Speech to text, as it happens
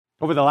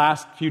Over the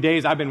last few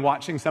days, I've been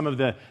watching some of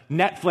the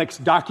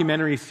Netflix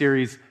documentary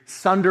series,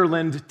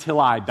 Sunderland Till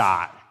I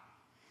Die.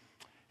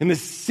 And the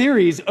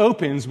series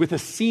opens with a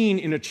scene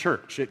in a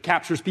church. It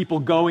captures people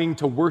going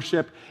to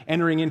worship,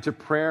 entering into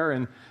prayer,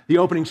 and the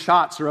opening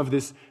shots are of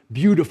this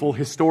beautiful,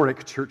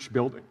 historic church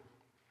building.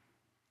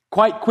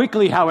 Quite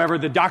quickly, however,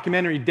 the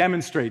documentary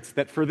demonstrates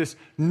that for this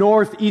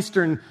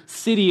northeastern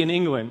city in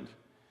England,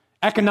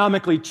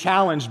 economically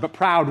challenged but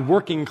proud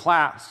working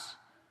class,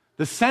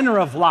 the center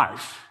of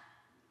life,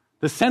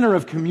 the center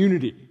of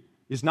community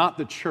is not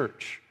the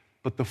church,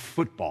 but the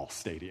football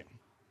stadium.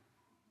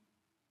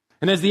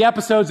 And as the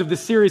episodes of the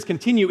series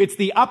continue, it's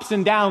the ups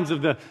and downs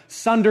of the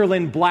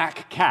Sunderland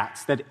Black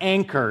Cats that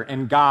anchor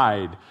and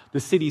guide the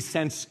city's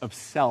sense of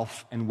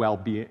self and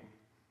well-being.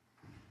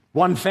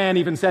 One fan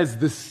even says,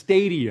 the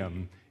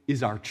stadium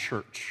is our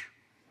church.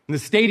 And the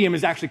stadium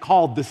is actually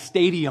called the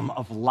Stadium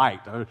of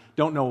Light. I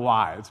don't know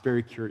why. It's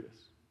very curious.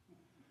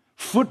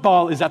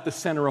 Football is at the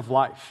center of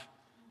life.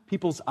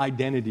 People's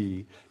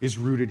identity is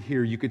rooted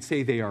here. You could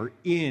say they are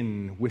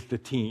in with the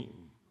team,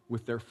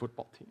 with their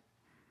football team.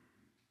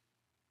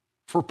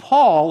 For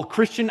Paul,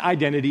 Christian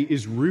identity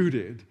is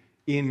rooted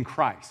in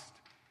Christ.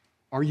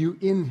 Are you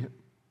in him?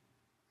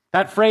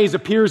 That phrase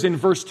appears in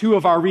verse 2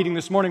 of our reading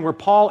this morning, where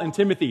Paul and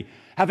Timothy,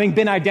 having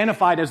been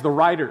identified as the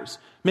writers,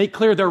 make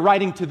clear they're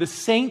writing to the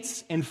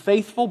saints and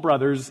faithful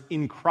brothers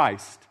in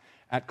Christ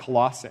at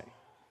Colossae.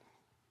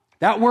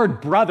 That word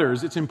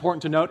brothers, it's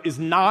important to note, is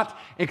not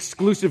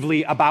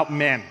exclusively about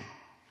men.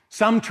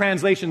 Some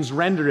translations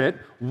render it,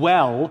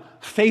 well,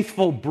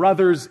 faithful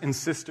brothers and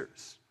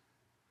sisters.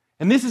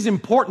 And this is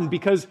important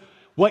because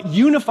what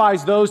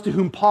unifies those to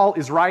whom Paul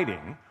is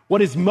writing,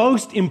 what is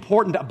most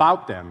important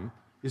about them,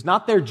 is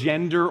not their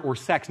gender or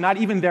sex, not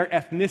even their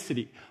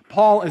ethnicity.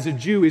 Paul, as a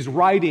Jew, is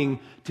writing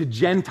to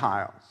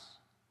Gentiles.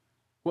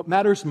 What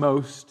matters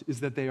most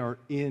is that they are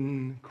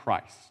in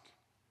Christ.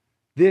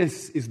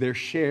 This is their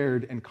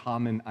shared and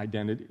common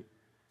identity,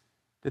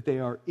 that they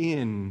are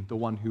in the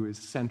one who is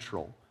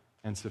central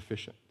and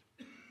sufficient.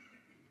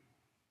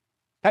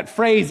 That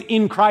phrase,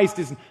 in Christ,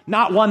 is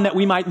not one that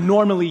we might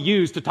normally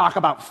use to talk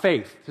about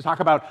faith, to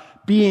talk about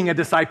being a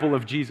disciple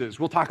of Jesus.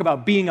 We'll talk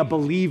about being a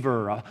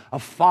believer, a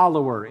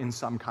follower in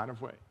some kind of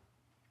way.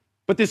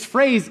 But this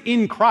phrase,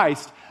 in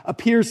Christ,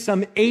 appears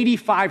some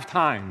 85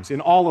 times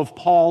in all of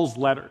Paul's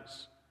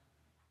letters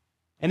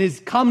and has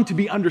come to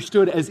be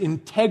understood as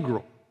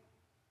integral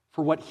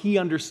for what he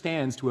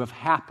understands to have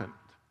happened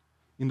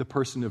in the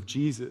person of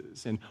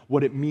Jesus and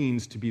what it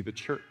means to be the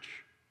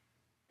church.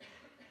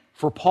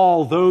 For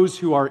Paul, those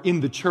who are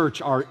in the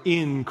church are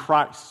in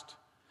Christ.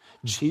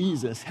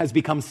 Jesus has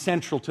become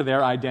central to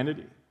their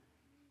identity.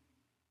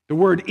 The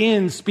word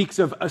in speaks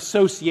of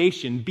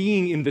association,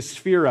 being in the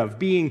sphere of,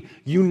 being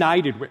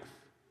united with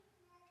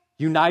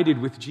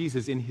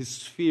Jesus in his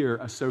sphere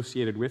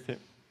associated with him.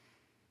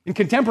 In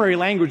contemporary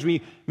language,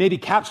 we maybe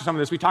capture some of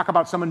this. We talk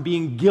about someone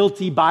being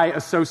guilty by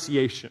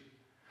association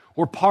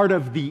or part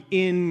of the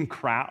in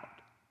crowd.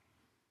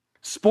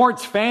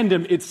 Sports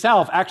fandom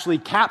itself actually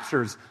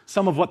captures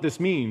some of what this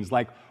means,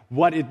 like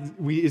what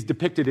is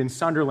depicted in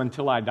Sunderland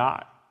Till I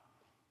Die.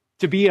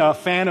 To be a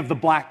fan of the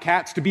Black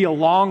Cats, to be a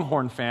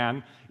Longhorn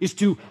fan, is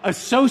to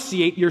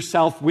associate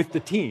yourself with the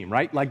team,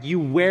 right? Like you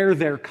wear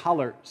their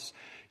colors.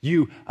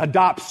 You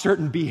adopt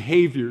certain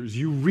behaviors,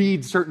 you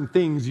read certain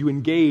things, you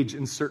engage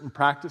in certain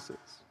practices.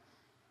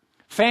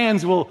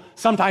 Fans will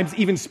sometimes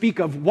even speak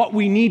of what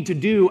we need to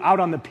do out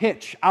on the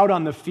pitch, out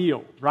on the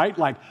field, right?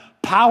 Like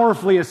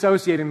powerfully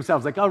associating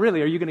themselves, like, oh,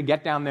 really, are you going to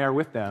get down there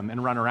with them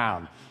and run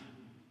around?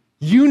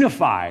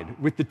 Unified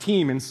with the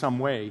team in some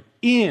way,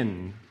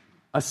 in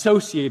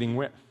associating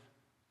with.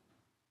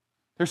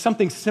 There's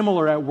something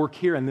similar at work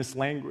here in this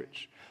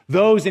language.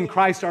 Those in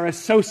Christ are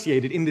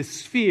associated in this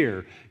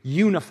sphere,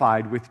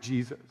 unified with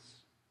Jesus.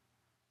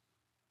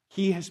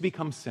 He has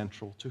become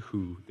central to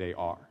who they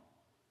are.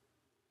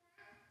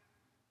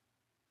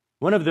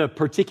 One of the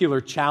particular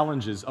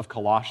challenges of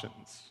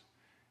Colossians,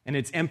 and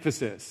its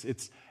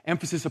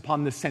emphasis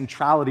upon the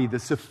centrality, the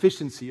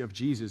sufficiency of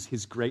Jesus,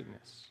 his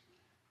greatness,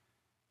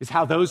 is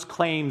how those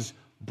claims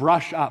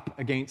brush up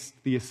against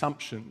the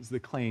assumptions, the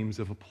claims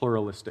of a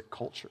pluralistic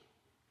culture.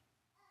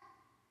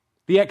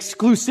 The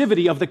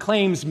exclusivity of the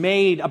claims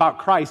made about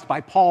Christ by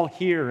Paul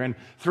here and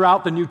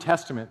throughout the New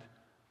Testament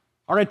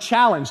are a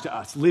challenge to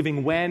us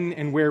living when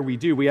and where we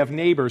do. We have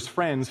neighbors,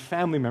 friends,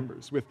 family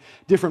members with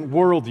different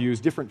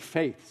worldviews, different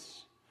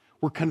faiths.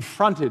 We're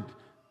confronted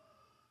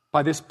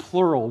by this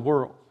plural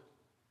world.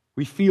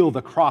 We feel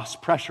the cross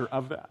pressure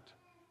of that.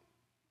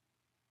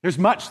 There's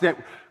much that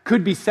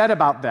could be said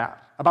about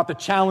that, about the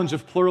challenge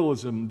of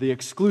pluralism, the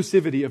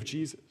exclusivity of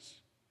Jesus.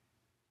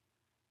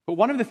 But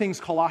one of the things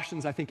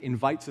Colossians, I think,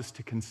 invites us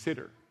to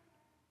consider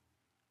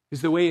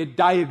is the way it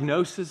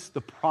diagnoses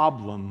the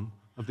problem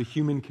of the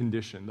human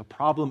condition, the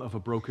problem of a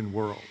broken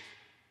world,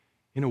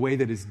 in a way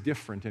that is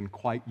different and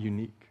quite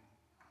unique.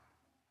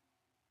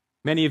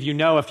 Many of you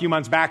know a few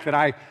months back that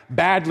I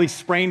badly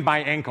sprained my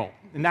ankle,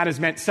 and that has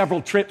meant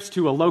several trips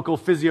to a local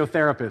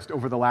physiotherapist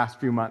over the last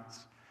few months.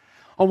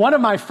 On one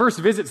of my first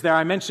visits there,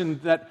 I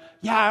mentioned that,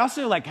 I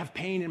also have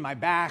pain in my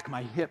back,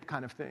 my hip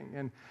kind of thing.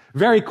 And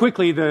very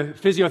quickly, the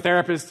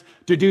physiotherapist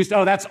deduced,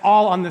 that's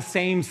all on the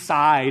same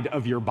side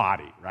of your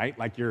body, right?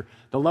 Like the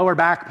lower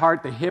back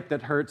part, the hip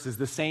that hurts, is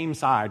the same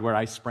side where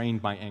I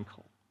sprained my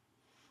ankle.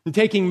 And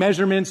taking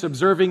measurements,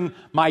 observing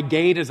my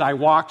gait as I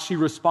walked, she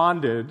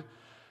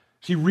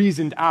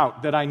reasoned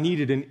out that I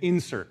needed an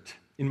insert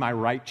in my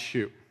right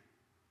shoe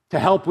to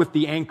help with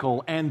the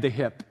ankle and the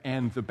hip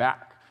and the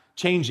back,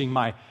 changing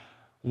my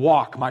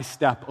walk, my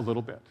step a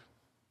little bit.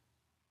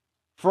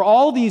 For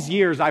all these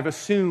years, I've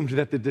assumed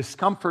that the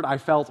discomfort I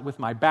felt with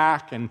my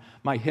back and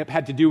my hip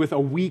had to do with a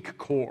weak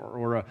core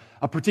or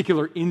a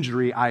particular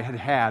injury I had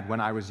had when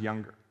I was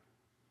younger.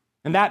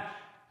 And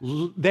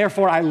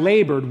therefore, I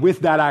labored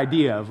with that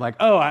idea of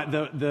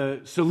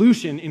the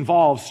solution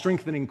involves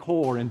strengthening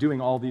core and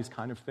doing all these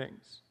kind of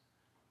things.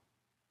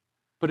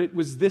 But it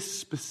was this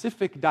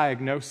specific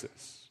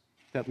diagnosis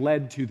that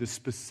led to the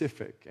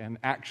specific and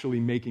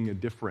actually making a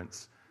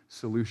difference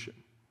solution.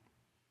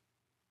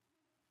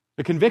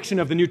 The conviction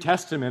of the New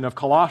Testament, of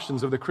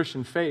Colossians, of the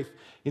Christian faith,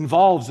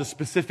 involves a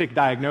specific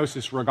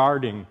diagnosis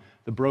regarding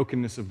the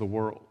brokenness of the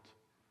world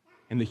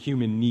and the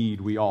human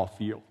need we all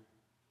feel.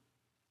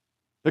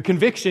 The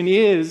conviction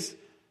is,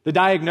 the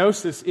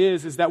diagnosis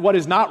is that what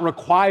is not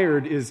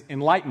required is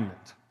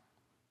enlightenment,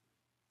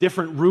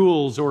 different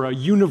rules, or a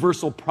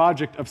universal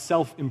project of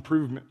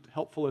self-improvement,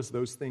 helpful as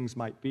those things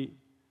might be.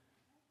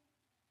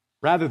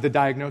 Rather, the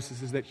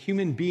diagnosis is that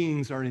human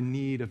beings are in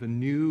need of a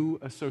new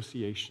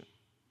association,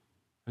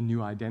 a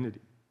new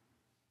identity.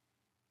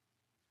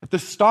 At the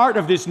start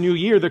of this new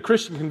year, the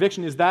Christian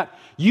conviction is that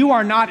you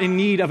are not in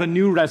need of a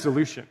new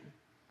resolution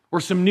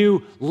or some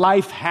new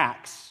life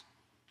hacks,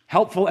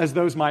 helpful as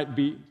those might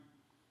be.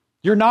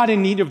 You're not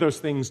in need of those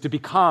things to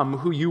become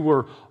who you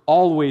were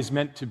always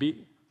meant to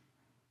be.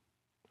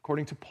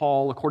 According to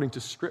Paul, according to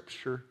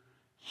Scripture,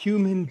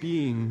 human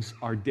beings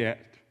are dead.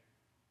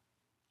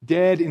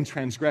 Dead in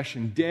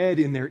transgression, dead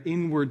in their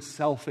inward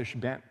selfish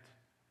bent,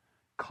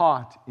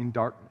 caught in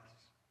darkness.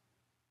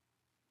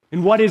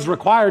 And what is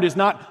required is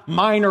not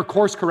minor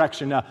course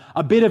correction,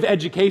 a bit of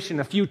education,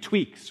 a few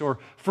tweaks, or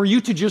for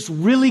you to just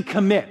really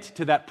commit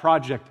to that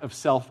project of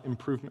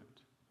self-improvement.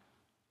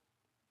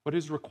 What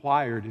is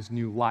required is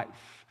new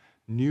life,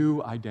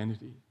 new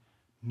identity,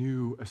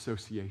 new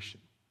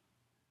association.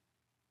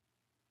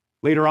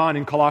 Later on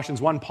in Colossians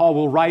 1, Paul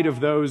will write of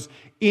those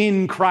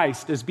in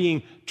Christ as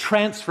being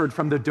transferred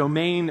from the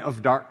domain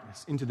of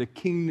darkness into the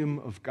kingdom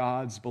of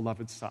God's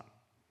beloved Son.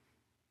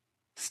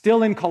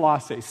 Still in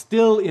Colossae,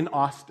 still in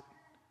Austin,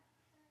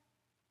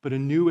 but a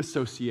new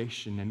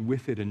association and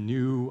with it a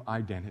new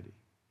identity.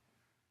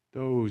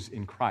 Those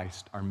in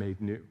Christ are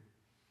made new.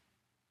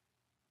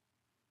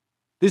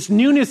 This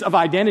newness of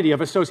identity,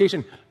 of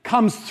association,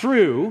 comes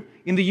through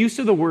in the use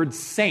of the word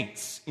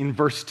saints in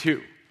verse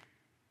 2.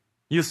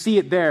 You'll see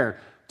it there,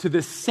 to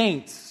the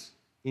saints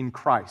in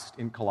Christ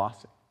in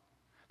Colossae.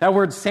 That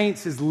word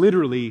saints is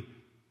literally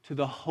to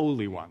the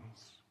holy ones.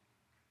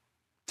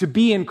 To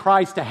be in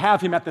Christ, to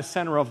have him at the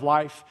center of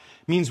life,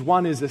 means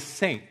one is a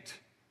saint,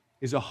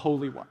 is a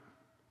holy one.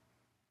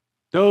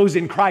 Those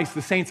in Christ,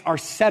 the saints, are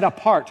set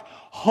apart.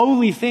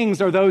 Holy things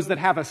are those that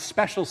have a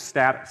special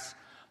status.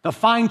 The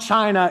fine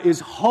china is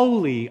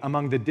holy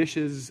among the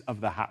dishes of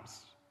the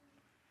house.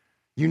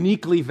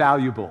 Uniquely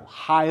valuable,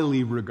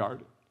 highly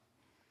regarded.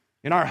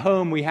 In our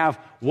home, we have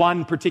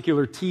one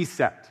particular tea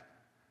set.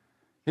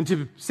 And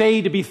to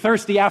be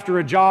thirsty after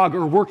a jog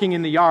or working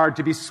in the yard,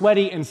 to be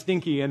sweaty and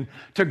stinky, and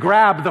to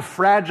grab the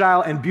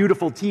fragile and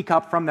beautiful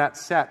teacup from that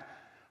set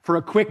for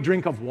a quick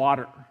drink of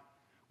water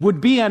would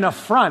be an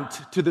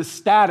affront to the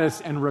status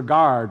and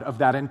regard of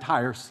that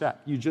entire set.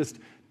 You just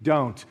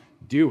don't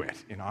do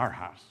it in our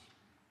house.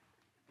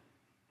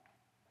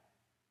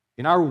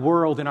 In our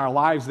world, in our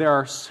lives, there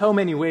are so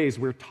many ways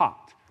we're taught.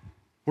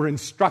 We're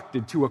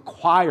instructed to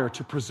acquire,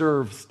 to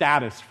preserve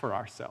status for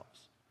ourselves,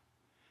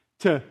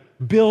 to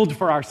build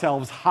for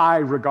ourselves high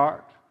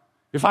regard.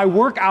 If I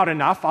work out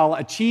enough, I'll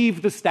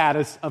achieve the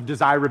status of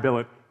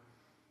desirability.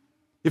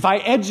 If I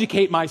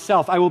educate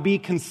myself, I will be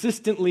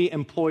consistently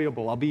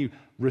employable. I'll be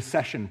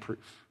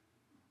recession-proof.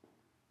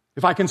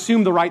 If I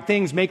consume the right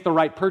things, make the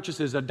right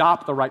purchases,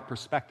 adopt the right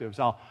perspectives,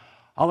 I'll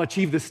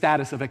achieve the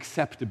status of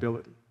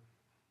acceptability.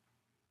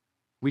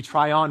 We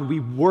try on, we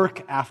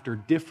work after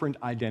different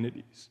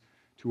identities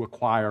to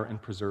acquire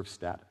and preserve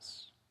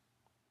status.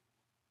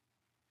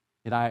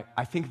 And I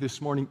think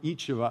this morning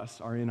each of us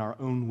are in our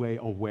own way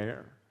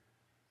aware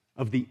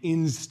of the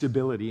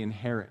instability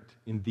inherent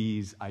in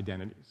these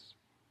identities.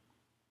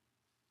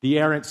 The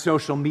errant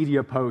social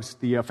media posts,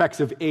 the effects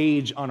of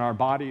age on our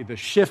body, the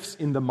shifts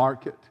in the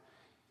market,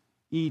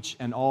 each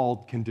and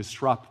all can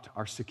disrupt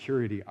our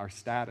security, our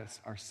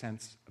status, our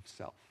sense of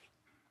self.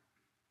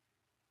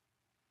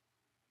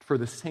 For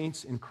the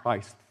saints in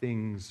Christ,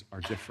 things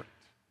are different.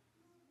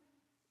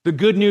 The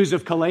good news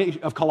of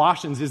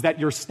Colossians is that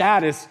your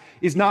status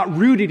is not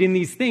rooted in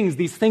these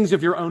things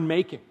of your own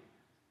making.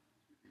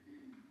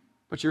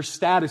 But your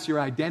status,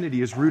 your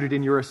identity is rooted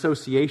in your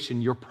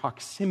association, your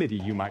proximity,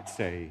 you might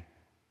say,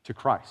 to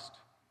Christ.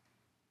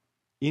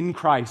 In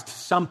Christ,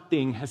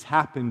 something has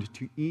happened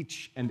to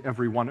each and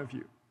every one of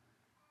you.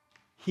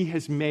 He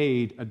has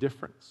made a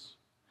difference.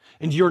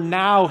 And you're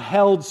now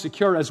held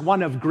secure as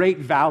one of great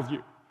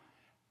value,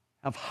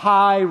 of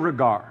high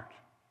regard,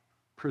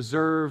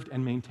 preserved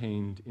and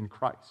maintained in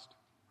Christ.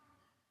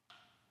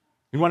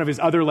 In one of his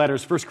other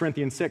letters, 1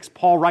 Corinthians 6,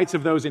 Paul writes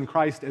of those in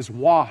Christ as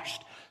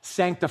washed,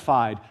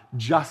 sanctified,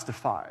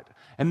 justified.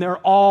 And they're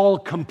all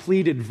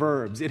completed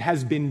verbs. It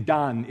has been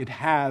done. It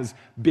has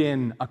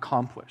been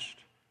accomplished.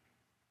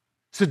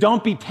 So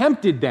don't be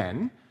tempted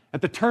then,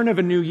 at the turn of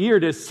a new year,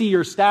 to see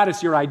your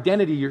status, your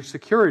identity, your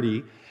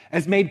security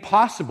as made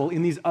possible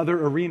in these other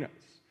arenas,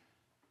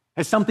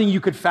 as something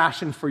you could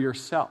fashion for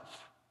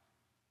yourself.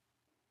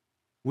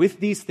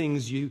 With these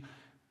things, you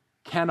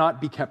cannot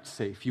be kept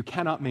safe. You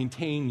cannot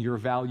maintain your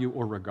value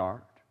or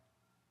regard.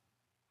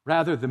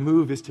 Rather, the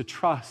move is to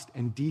trust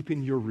and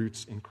deepen your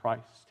roots in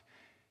Christ.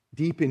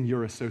 Deepen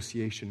your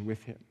association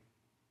with Him.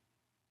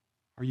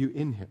 Are you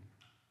in Him?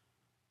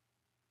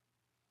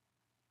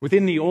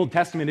 Within the Old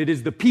Testament, it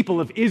is the people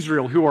of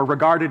Israel who are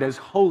regarded as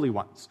holy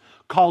ones,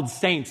 called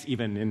saints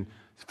even in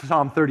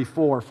Psalm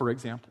 34, for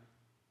example.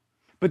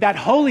 But that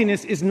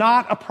holiness is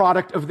not a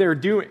product of their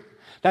doing.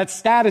 That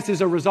status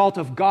is a result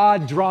of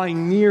God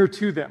drawing near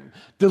to them,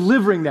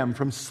 delivering them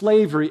from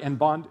slavery and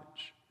bondage.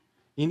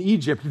 In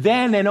Egypt,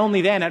 then and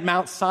only then at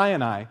Mount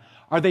Sinai,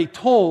 are they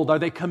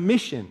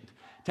commissioned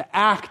to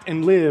act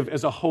and live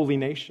as a holy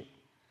nation.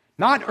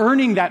 Not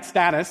earning that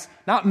status,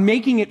 not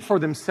making it for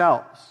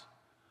themselves,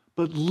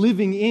 but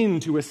living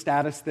into a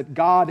status that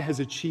God has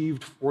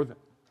achieved for them.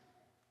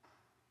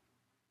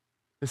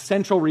 The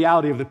central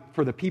reality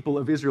for the people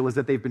of Israel is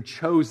that they've been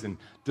chosen,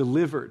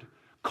 delivered,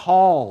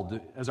 called,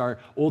 as our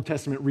Old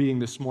Testament reading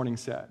this morning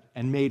said,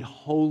 and made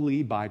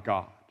holy by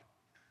God.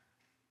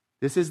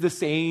 This is the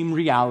same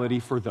reality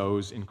for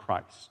those in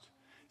Christ.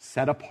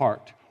 Set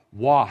apart,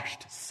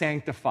 washed,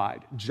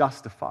 sanctified,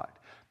 justified,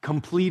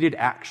 completed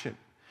action,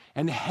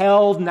 and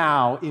held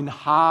now in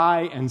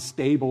high and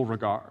stable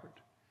regard.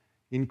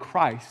 In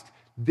Christ,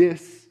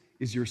 this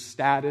is your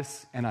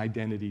status and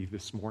identity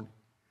this morning.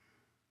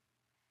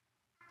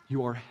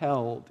 You are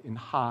held in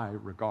high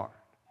regard.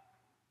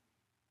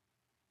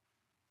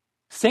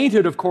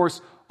 Sainthood, of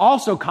course,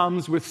 also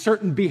comes with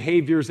certain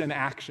behaviors and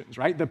actions,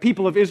 right? The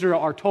people of Israel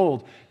are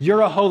told,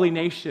 you're a holy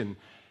nation,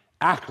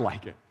 act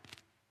like it.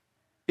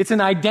 It's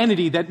an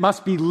identity that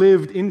must be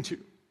lived into.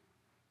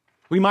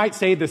 We might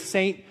say the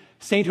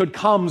sainthood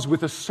comes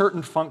with a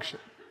certain function.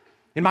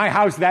 In my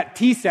house, that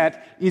tea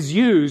set is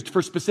used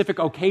for specific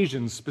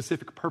occasions,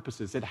 specific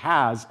purposes. It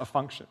has a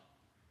function.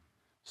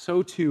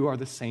 So too are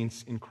the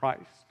saints in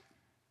Christ,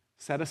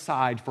 set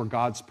aside for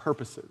God's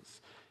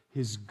purposes,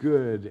 His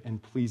good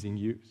and pleasing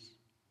use.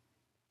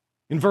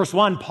 In verse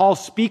 1, Paul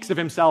speaks of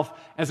himself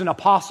as an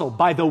apostle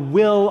by the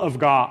will of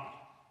God.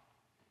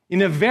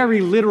 In a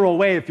very literal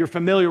way, if you're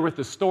familiar with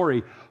the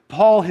story,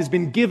 Paul has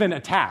been given a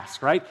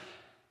task, right?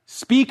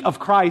 Speak of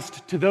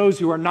Christ to those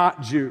who are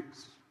not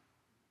Jews.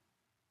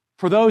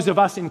 For those of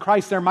us in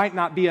Christ, there might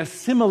not be a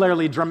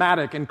similarly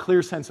dramatic and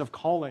clear sense of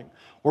calling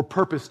or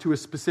purpose to a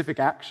specific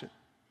action.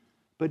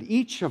 But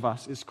each of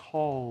us is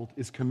called,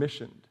 is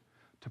commissioned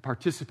to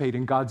participate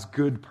in God's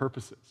good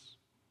purposes.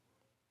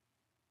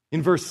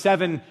 In verse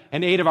 7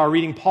 and 8 of our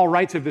reading, Paul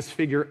writes of this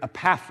figure,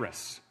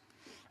 Epaphras.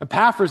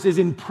 Epaphras is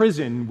in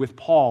prison with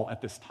Paul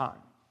at this time.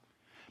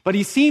 But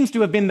he seems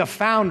to have been the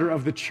founder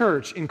of the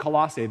church in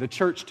Colossae, the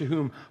church to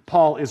whom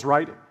Paul is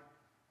writing.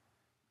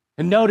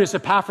 And notice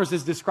Epaphras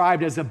is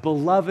described as a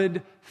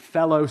beloved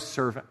fellow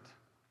servant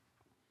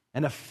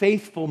and a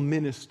faithful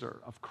minister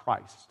of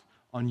Christ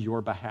on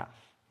your behalf.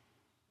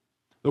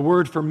 The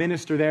word for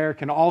minister there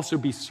can also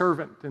be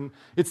servant, and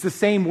it's the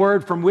same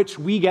word from which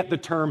we get the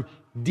term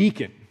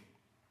deacon.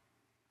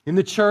 In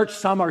the church,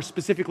 some are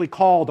specifically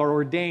called or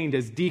ordained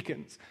as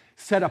deacons,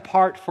 set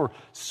apart for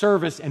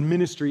service and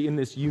ministry in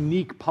this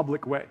unique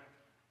public way.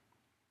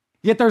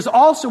 Yet there's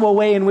also a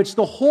way in which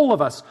the whole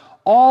of us,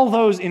 all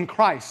those in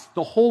Christ,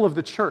 the whole of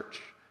the church,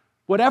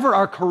 whatever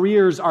our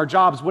careers, our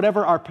jobs,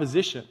 whatever our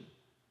position,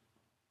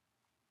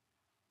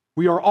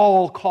 we are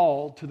all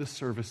called to the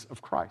service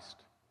of Christ.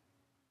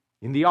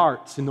 In the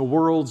arts, in the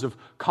worlds of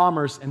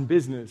commerce and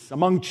business,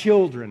 among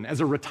children,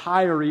 as a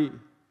retiree,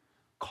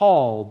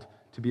 called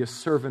to be a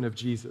servant of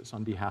Jesus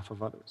on behalf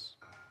of others.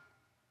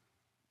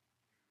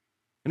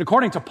 And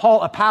according to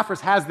Paul,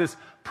 Epaphras has this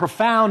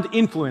profound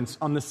influence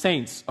on the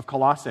saints of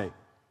Colossae.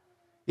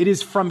 It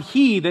is from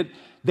he that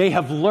they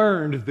have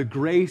learned the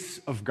grace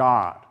of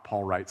God,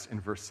 Paul writes in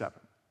verse 7.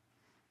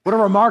 What a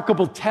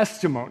remarkable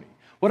testimony.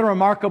 What a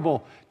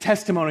remarkable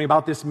testimony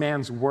about this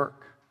man's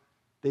work.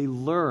 They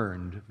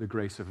learned the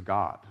grace of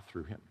God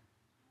through him.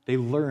 They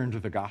learned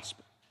the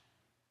gospel.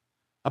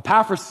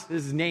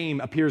 Epaphras' name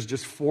appears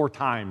just 4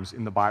 times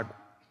in the Bible.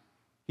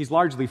 He's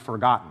largely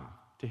forgotten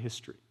to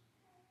history.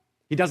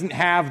 He doesn't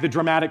have the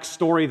dramatic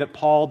story that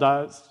Paul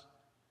does.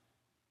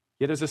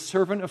 Yet as a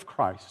servant of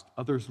Christ,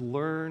 others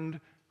learned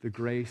the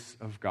grace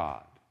of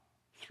God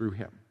through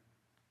him.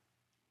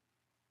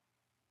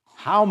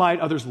 How might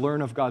others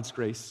learn of God's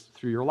grace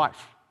through your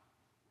life?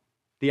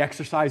 The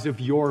exercise of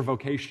your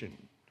vocation,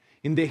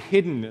 in the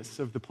hiddenness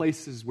of the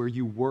places where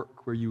you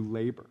work, where you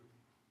labor.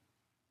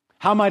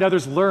 How might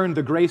others learn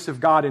the grace of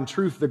God in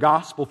truth, the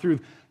gospel,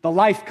 through the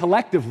life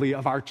collectively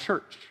of our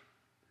church?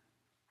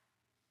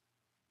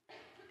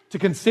 To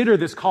consider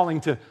this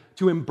calling,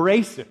 to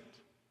embrace it,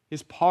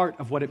 is part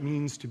of what it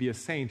means to be a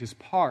saint, is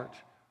part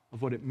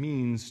of what it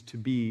means to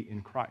be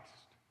in Christ.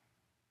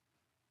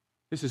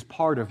 This is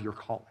part of your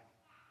calling.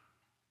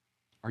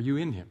 Are you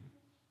in Him?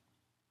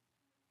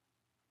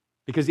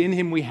 Because in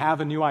Him we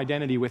have a new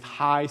identity with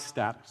high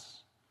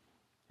status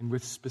and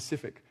with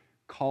specific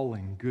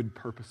calling, good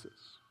purposes.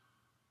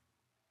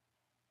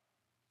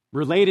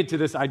 Related to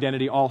this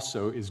identity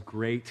also is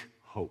great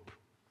hope.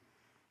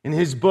 In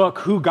his book,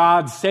 Who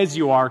God Says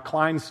You Are,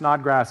 Klyne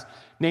Snodgrass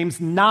names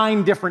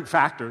 9 different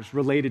factors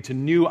related to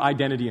new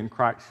identity in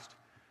Christ.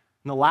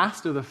 And the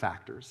last of the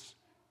factors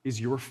is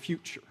your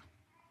future.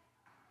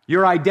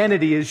 Your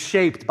identity is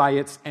shaped by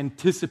its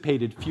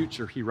anticipated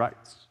future, he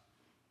writes.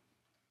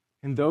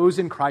 And those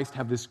in Christ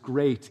have this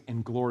great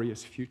and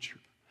glorious future,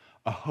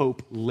 a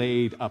hope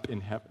laid up in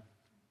heaven.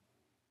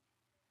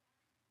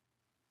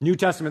 New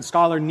Testament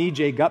scholar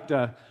Nijay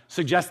Gupta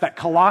suggests that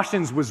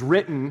Colossians was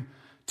written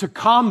to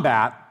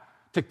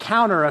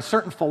counter a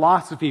certain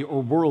philosophy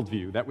or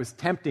worldview that was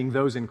tempting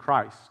those in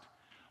Christ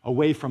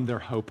away from their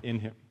hope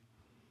in Him.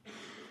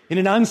 In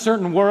an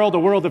uncertain world, a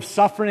world of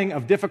suffering,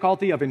 of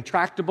difficulty, of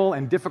intractable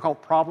and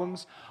difficult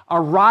problems,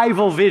 a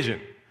rival vision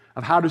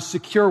of how to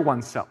secure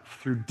oneself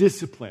through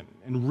discipline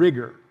and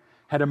rigor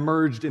had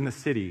emerged in the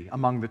city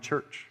among the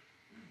church.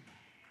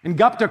 And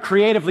Gupta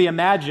creatively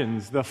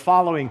imagines the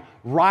following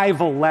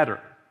rival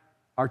letter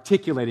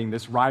articulating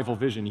this rival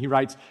vision. He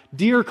writes,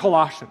 "Dear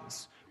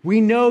Colossians,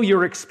 we know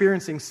you're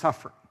experiencing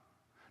suffering.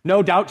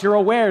 No doubt you're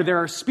aware there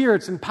are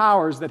spirits and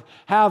powers that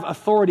have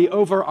authority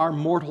over our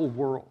mortal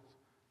world."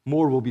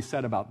 More will be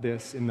said about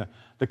this in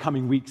the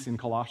coming weeks in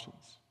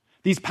Colossians.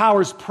 These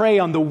powers prey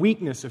on the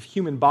weakness of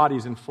human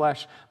bodies and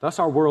flesh. Thus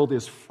our world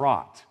is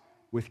fraught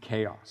with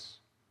chaos.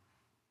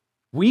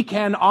 We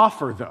can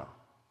offer, though,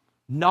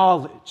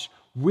 knowledge,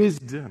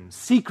 wisdom,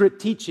 secret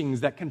teachings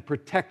that can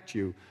protect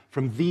you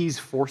from these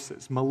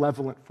forces,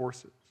 malevolent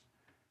forces.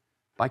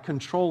 By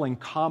controlling,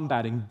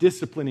 combating,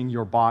 disciplining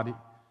your body,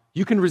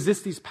 you can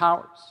resist these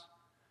powers.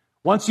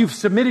 Once you've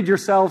submitted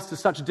yourselves to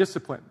such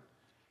discipline,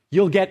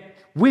 you'll get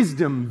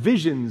wisdom,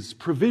 visions,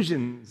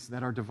 provisions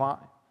that are divine.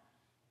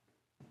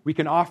 We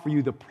can offer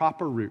you the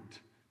proper route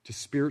to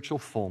spiritual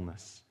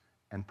fullness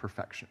and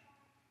perfection.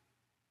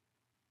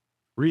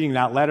 Reading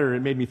that letter,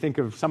 it made me think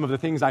of some of the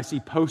things I see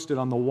posted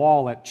on the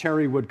wall at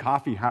Cherrywood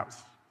Coffee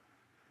House.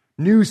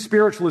 New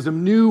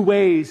spiritualism, new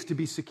ways to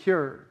be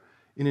secure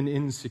in an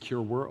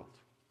insecure world.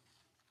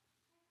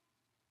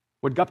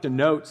 What Gupta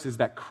notes is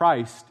that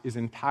Christ is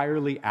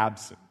entirely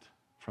absent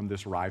from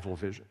this rival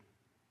vision.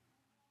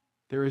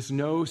 There is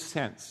no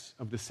sense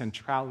of the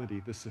centrality,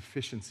 the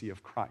sufficiency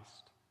of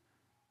Christ.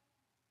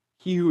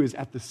 He who is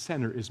at the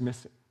center is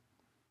missing.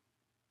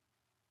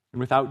 And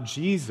without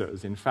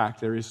Jesus, in fact,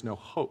 there is no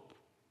hope.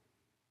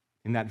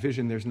 In that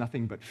vision, there's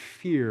nothing but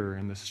fear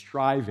and the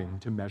striving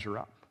to measure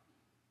up.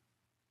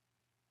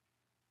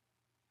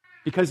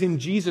 Because in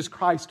Jesus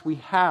Christ, we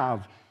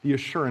have the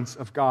assurance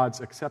of God's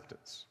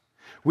acceptance.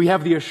 We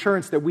have the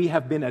assurance that we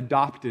have been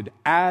adopted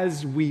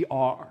as we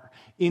are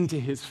into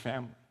His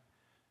family.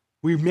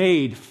 We're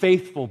made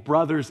faithful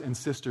brothers and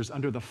sisters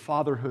under the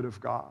fatherhood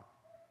of God.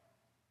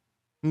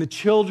 And the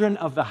children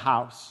of the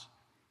house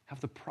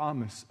have the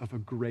promise of a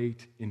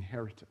great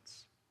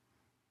inheritance.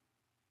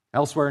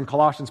 Elsewhere in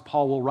Colossians,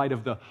 Paul will write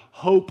of the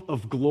hope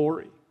of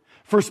glory.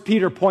 1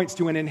 Peter points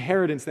to an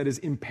inheritance that is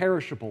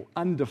imperishable,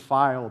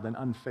 undefiled, and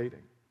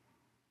unfading.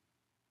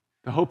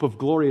 The hope of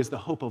glory is the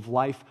hope of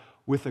life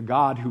with a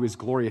God who is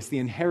glorious. The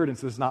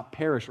inheritance that does not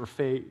perish or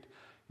fade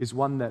is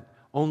one that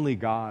only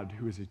God,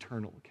 who is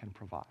eternal, can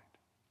provide.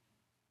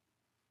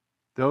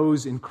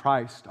 Those in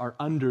Christ are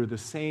under the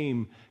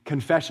same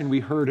confession we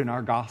heard in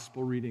our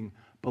gospel reading,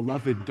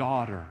 "Beloved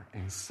daughter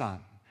and son,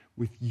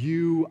 with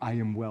you I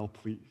am well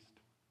pleased."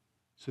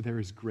 So there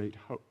is great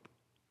hope.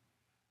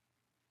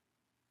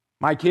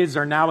 My kids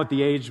are now at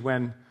the age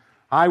when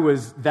I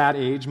was that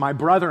age. My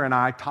brother and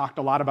I talked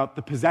a lot about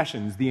the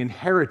possessions, the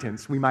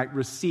inheritance we might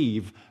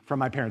receive from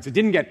my parents. It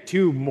didn't get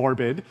too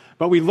morbid,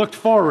 but we looked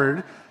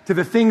forward to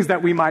the things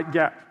that we might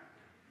get.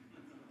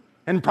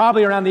 And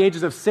probably around the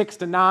ages of 6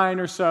 to 9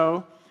 or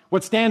so,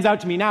 what stands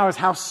out to me now is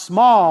how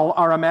small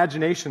our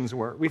imaginations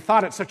were. We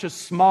thought at such a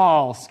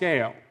small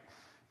scale.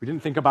 We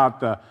didn't think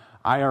about the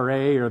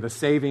IRA or the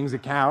savings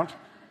account.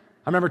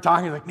 I remember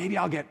talking like, maybe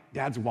I'll get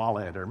Dad's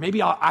wallet, or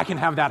maybe I can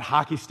have that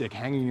hockey stick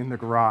hanging in the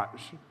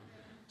garage.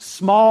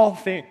 Small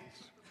things.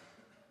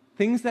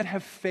 Things that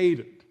have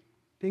faded.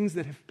 Things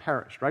that have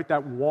perished, right?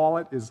 That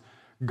wallet is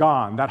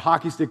gone. That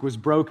hockey stick was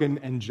broken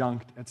and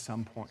junked at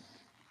some point.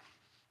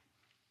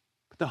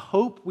 But the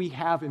hope we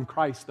have in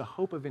Christ, the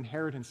hope of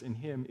inheritance in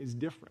Him, is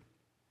different.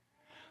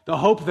 The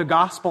hope the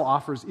gospel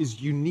offers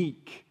is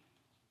unique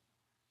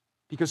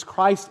Because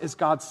Christ, as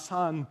God's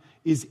Son,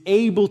 is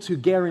able to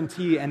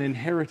guarantee an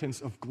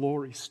inheritance of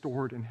glory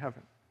stored in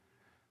heaven,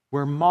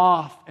 where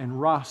moth and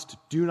rust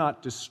do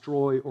not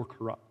destroy or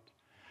corrupt,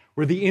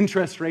 where the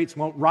interest rates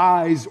won't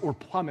rise or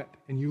plummet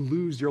and you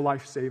lose your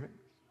life savings.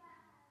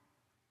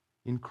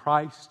 In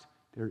Christ,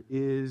 there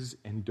is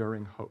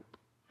enduring hope.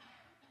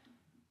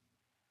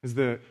 As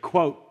the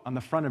quote on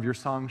the front of your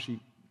song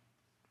sheet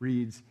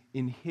reads,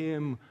 "In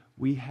Him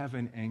we have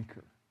an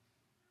anchor."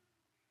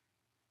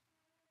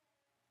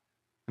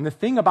 And the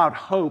thing about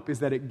hope is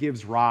that it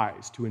gives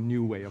rise to a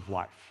new way of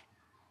life.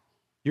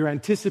 Your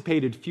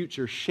anticipated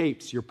future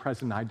shapes your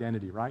present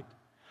identity, right?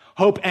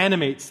 Hope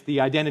animates the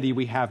identity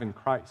we have in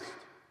Christ.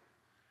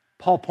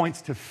 Paul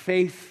points to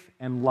faith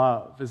and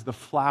love as the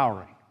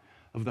flowering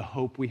of the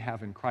hope we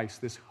have in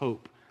Christ, this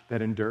hope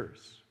that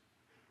endures.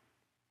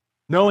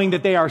 Knowing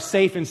that they are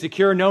safe and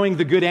secure, knowing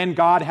the good end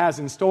God has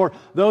in store,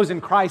 those in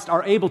Christ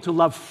are able to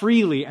love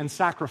freely and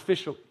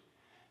sacrificially.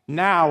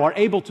 Now are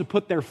able to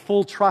put their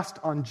full trust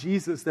on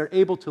Jesus. They're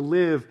able to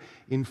live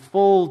in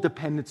full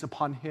dependence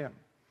upon Him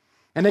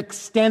and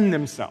extend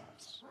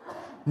themselves,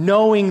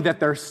 knowing that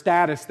their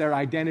status, their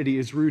identity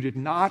is rooted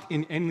not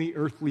in any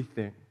earthly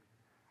thing,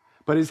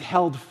 but is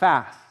held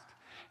fast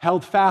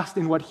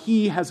in what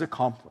He has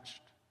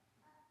accomplished.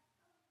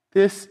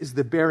 This is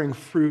the bearing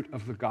fruit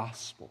of the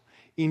gospel,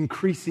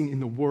 increasing in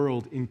the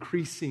world,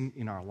 increasing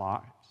in our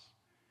lives.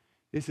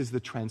 This is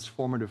the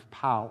transformative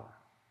power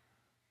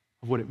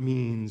of what it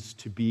means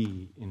to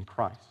be in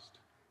Christ.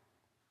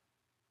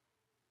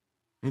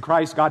 In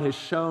Christ, God has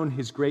shown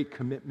His great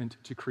commitment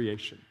to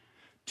creation,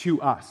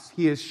 to us.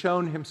 He has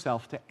shown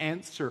Himself to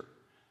answer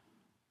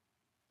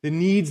the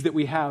needs that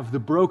we have, the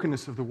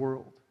brokenness of the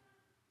world,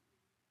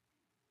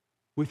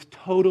 with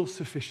total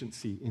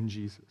sufficiency in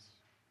Jesus,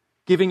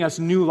 giving us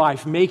new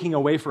life, making a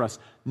way for us,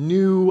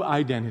 new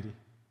identity,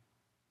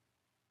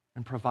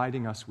 and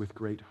providing us with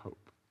great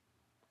hope,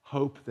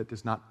 hope that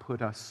does not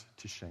put us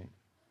to shame.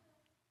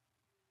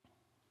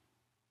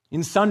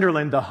 In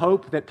Sunderland, the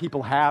hope that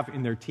people have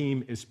in their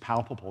team is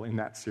palpable in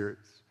that series.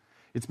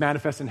 It's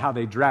manifest in how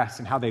they dress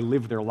and how they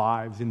live their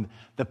lives, in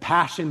the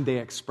passion they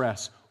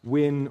express,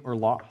 win or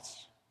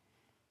loss.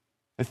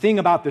 The thing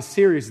about this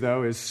series,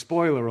 though, is,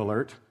 spoiler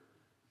alert,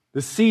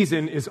 the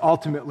season is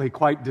ultimately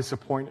quite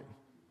disappointing.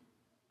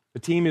 The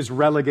team is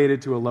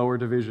relegated to a lower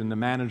division. The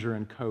manager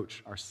and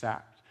coach are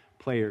sacked.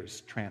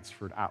 Players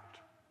transferred out.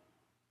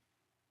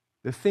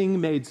 The thing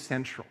made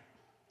central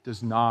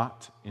does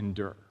not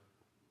endure,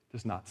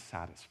 does not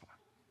satisfy.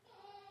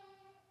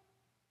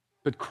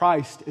 But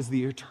Christ, as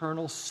the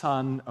eternal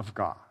Son of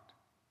God,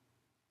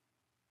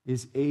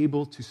 is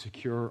able to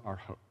secure our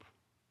hope.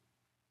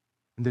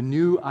 And the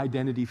new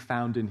identity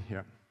found in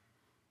Him,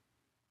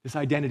 this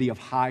identity of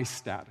high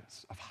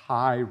status, of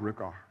high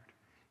regard,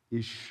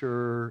 is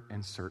sure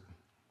and certain.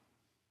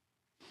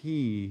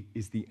 He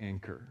is the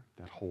anchor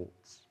that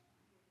holds.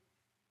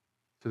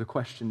 So the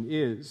question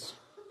is,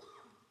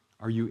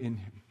 are you in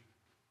Him?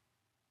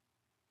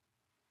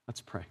 Let's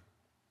pray.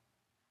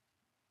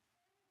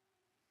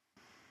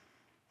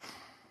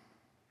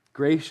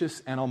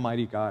 Gracious and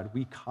almighty God,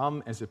 we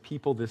come as a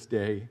people this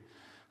day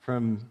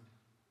from,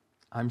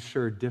 I'm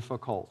sure,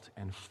 difficult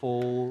and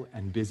full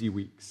and busy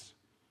weeks.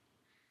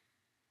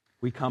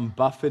 We come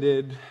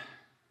buffeted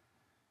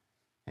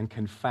and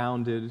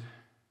confounded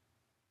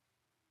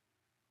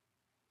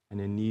and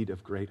in need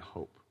of great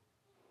hope.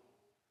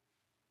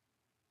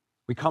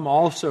 We come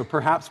also,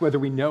 perhaps whether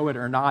we know it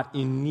or not,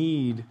 in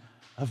need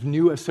of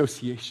new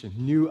association,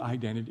 new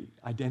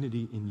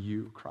identity in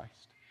you,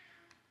 Christ.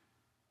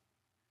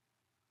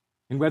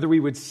 And whether we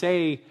would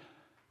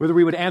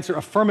answer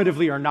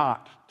affirmatively or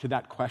not to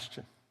that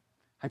question,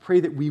 I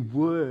pray that we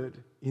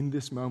would, in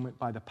this moment,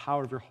 by the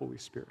power of your Holy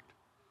Spirit,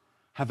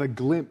 have a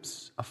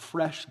glimpse, a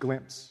fresh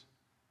glimpse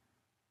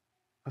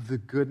of the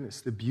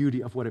goodness, the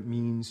beauty of what it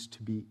means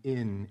to be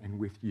in and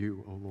with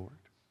you, O Lord.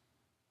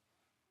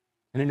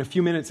 And in a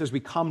few minutes, as we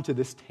come to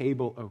this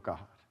table, O God,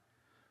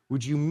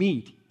 would you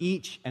meet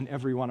each and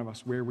every one of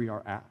us where we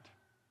are at?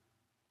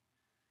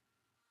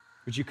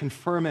 Would you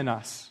confirm in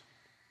us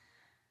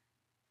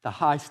the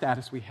high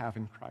status we have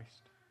in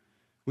Christ?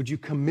 Would you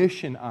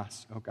commission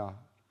us, O God,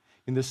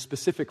 in the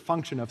specific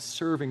function of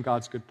serving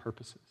God's good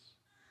purposes?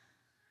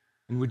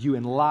 And would you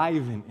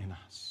enliven in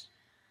us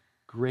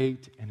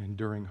great and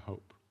enduring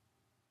hope?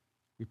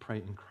 We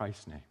pray in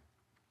Christ's name.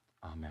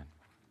 Amen.